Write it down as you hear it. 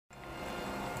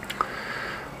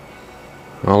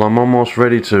Well, I'm almost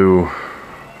ready to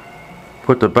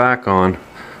put the back on.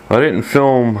 I didn't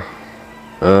film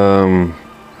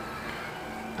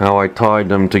how I tied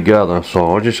them together,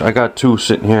 so I got two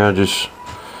sitting here. Just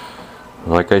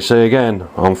like I say again,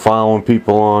 I'm following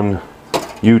people on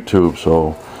YouTube,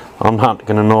 so I'm not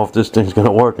gonna know if this thing's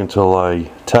gonna work until I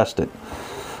test it.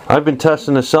 I've been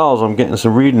testing the cells. I'm getting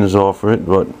some readings off of it,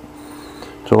 but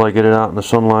until I get it out in the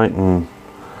sunlight and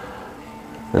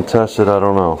test it, I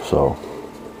don't know. So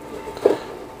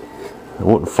I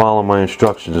wouldn't follow my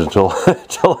instructions until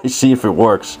until I see if it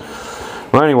works.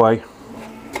 But anyway,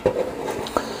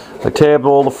 I tabbed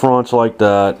all the fronts like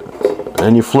that,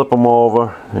 and you flip them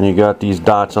over, and you got these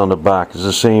dots on the back. It's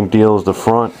the same deal as the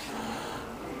front.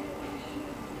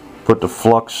 Put the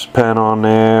flux pen on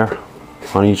there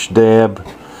on each dab.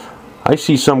 I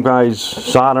see some guys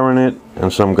soldering it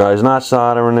and some guys not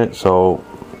soldering it, so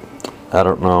I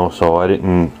don't know. So I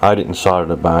didn't solder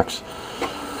the backs.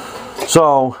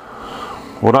 So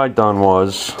what I done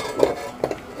was,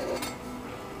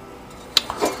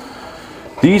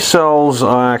 these cells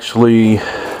are actually,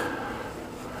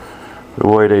 the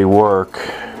way they work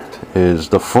is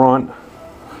the front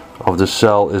of the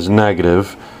cell is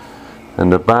negative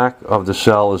and the back of the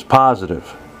cell is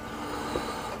positive.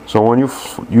 So when you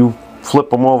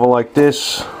flip them over like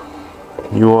this,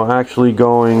 you are actually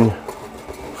going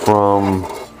from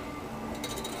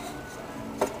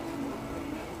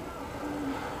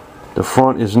the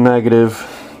front is negative,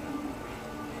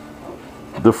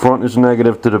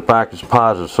 to the back is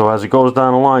positive. So as it goes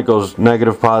down the line, it goes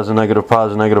negative, positive, negative,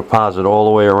 positive, negative, positive, all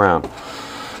the way around.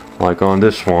 Like on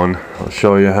this one, I'll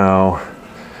show you how,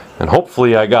 and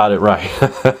hopefully I got it right.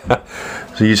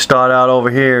 So you start out over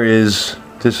here, this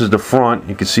is the front.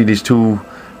 You can see these two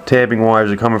tabbing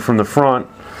wires are coming from the front,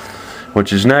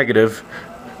 which is negative.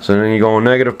 So then you go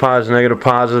negative, positive, negative,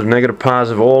 positive, negative,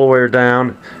 positive, all the way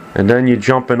down, and then you're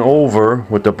jumping over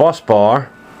with the bus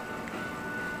bar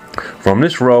from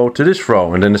this row to this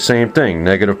row, and then the same thing,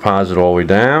 negative, positive, all the way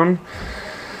down.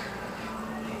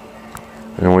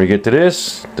 And when you get to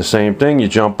this, the same thing, you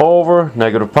jump over,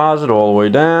 negative, positive, all the way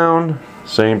down,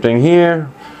 same thing here,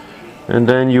 and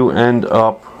then you end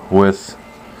up with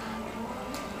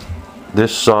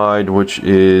this side, which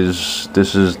is,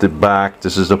 this is the back,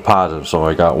 this is the positive. So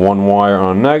I got one wire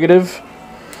on negative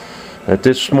at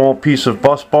this small piece of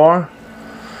bus bar,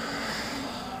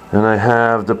 and I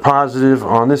have the positive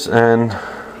on this end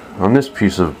on this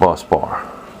piece of bus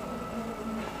bar.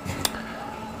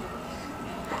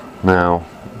 Now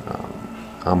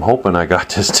I'm hoping I got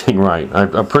this thing right.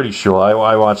 I'm pretty sure.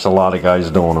 I watched a lot of guys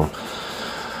doing them,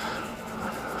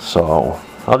 so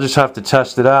I'll just have to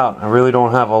test it out. I really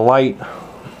don't have a light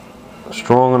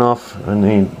strong enough. I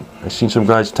mean, I've seen some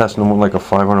guys testing them with like a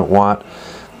 500 watt.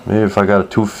 Maybe if I got a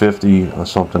 250 or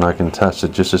something, I can test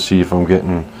it just to see if I'm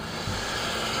getting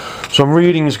some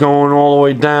readings going all the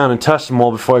way down, and test them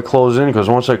all before I close in, because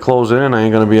once I close it in, I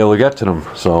ain't going to be able to get to them.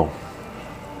 So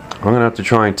I'm going to have to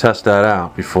try and test that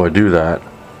out before I do that.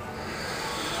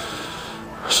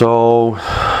 So,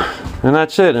 and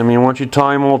that's it. I mean, once you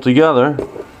tie them all together,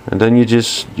 and then you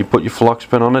put your flux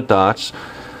pen on the dots,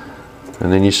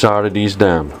 and then you solder these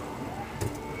down,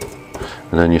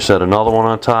 and then you set another one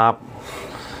on top,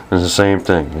 and it's the same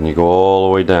thing, and you go all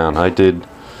the way down.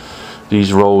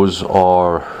 These rows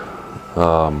are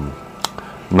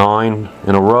 9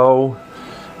 in a row.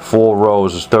 4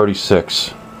 rows is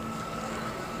 36.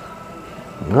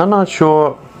 I'm not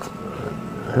sure.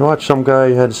 I watched some guy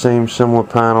who had the same similar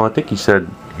panel. I think he said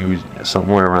he was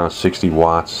somewhere around 60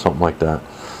 watts, something like that.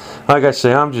 Like I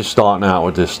say, I'm just starting out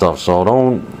with this stuff, so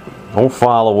don't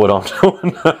follow what I'm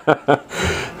doing.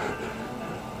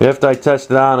 After I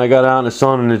test it out and I got it out in the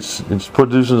sun and it's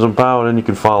producing some power, then you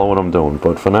can follow what I'm doing.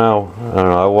 But for now, I don't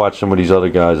know. I watch some of these other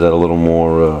guys that are a little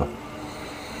more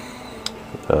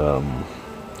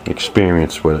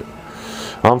experienced with it.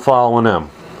 I'm following them.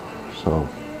 So,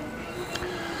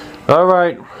 all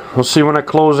right, we'll see when I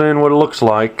close in what it looks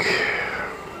like.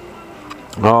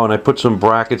 Oh, and I put some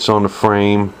brackets on the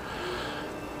frame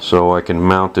so I can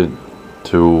mount it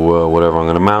to whatever I'm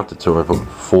going to mount it to. I put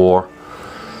 4.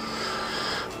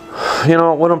 You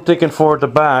know what I'm thinking for at the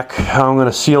back, how I'm going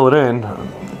to seal it in.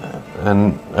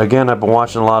 And again, I've been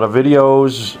watching a lot of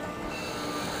videos,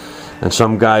 and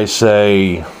some guys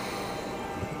say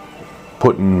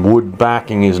putting wood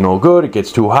backing is no good, it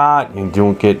gets too hot, you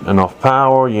don't get enough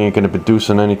power, you ain't going to be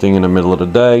producing anything in the middle of the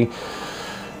day.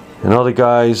 And other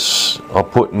guys are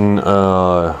putting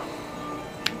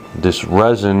this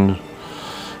resin,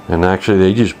 and actually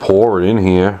they just pour it in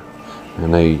here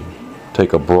and they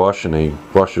take a brush and they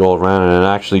brush it all around, and it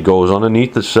actually goes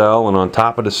underneath the cell and on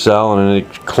top of the cell, and it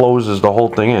closes the whole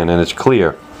thing in, and it's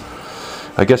clear.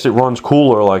 I guess it runs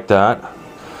cooler like that,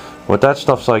 but that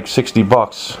stuff's like 60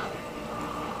 bucks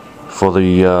for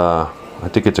the I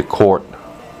think it's a quart.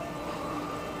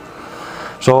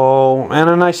 So, and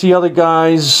then I see other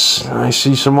guys, I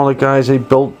see some other guys, they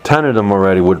built 10 of them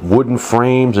already with wooden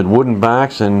frames and wooden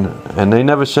backs, and they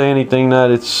never say anything that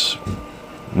it's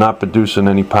not producing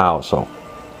any power. So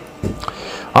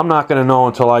I'm not going to know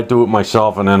until I do it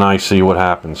myself, and then I see what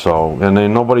happens. So, and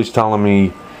then nobody's telling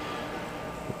me,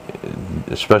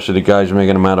 especially the guys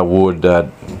making them out of wood, that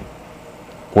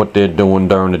what they're doing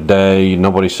during the day,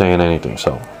 nobody's saying anything.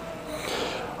 So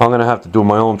I'm going to have to do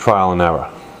my own trial and error.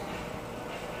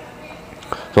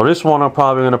 So this one I'm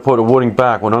probably going to put a wooden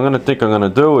back. What I'm going to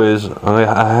do is I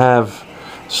have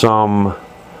some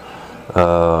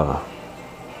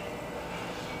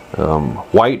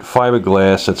white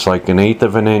fiberglass. It's like 1/8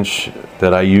 of an inch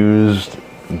that I used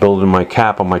building my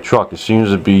cap on my truck. It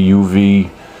seems to be UV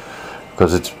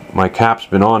because my cap's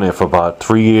been on there for about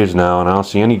 3 years now, and I don't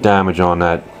see any damage on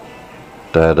that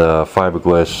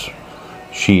fiberglass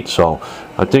sheet. So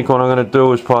I think what I'm going to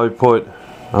do is probably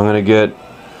I'm going to get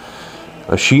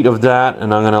a sheet of that,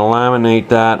 and I'm going to laminate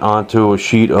that onto a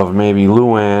sheet of maybe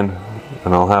Luan,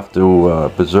 and I'll have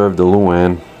to preserve the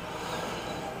Luan,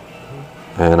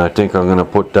 and I think I'm going to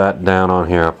put that down on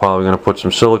here. I'm probably going to put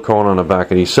some silicone on the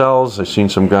back of these cells. I've seen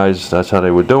some guys, that's how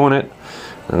they were doing it.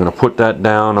 I'm going to put that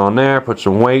down on there, put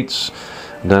some weights,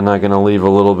 then I'm going to leave a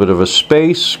little bit of a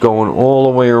space going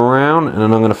all the way around, and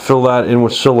then I'm going to fill that in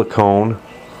with silicone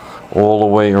all the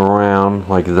way around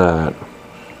like that.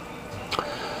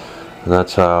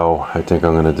 That's how I think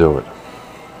I'm going to do it.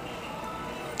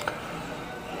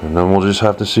 And then we'll just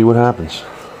have to see what happens.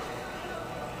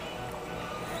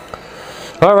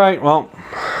 Alright, well,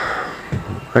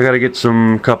 I got to get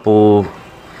some couple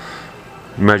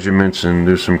measurements and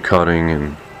do some cutting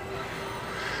and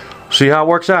see how it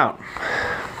works out.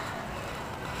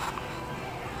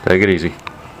 Take it easy.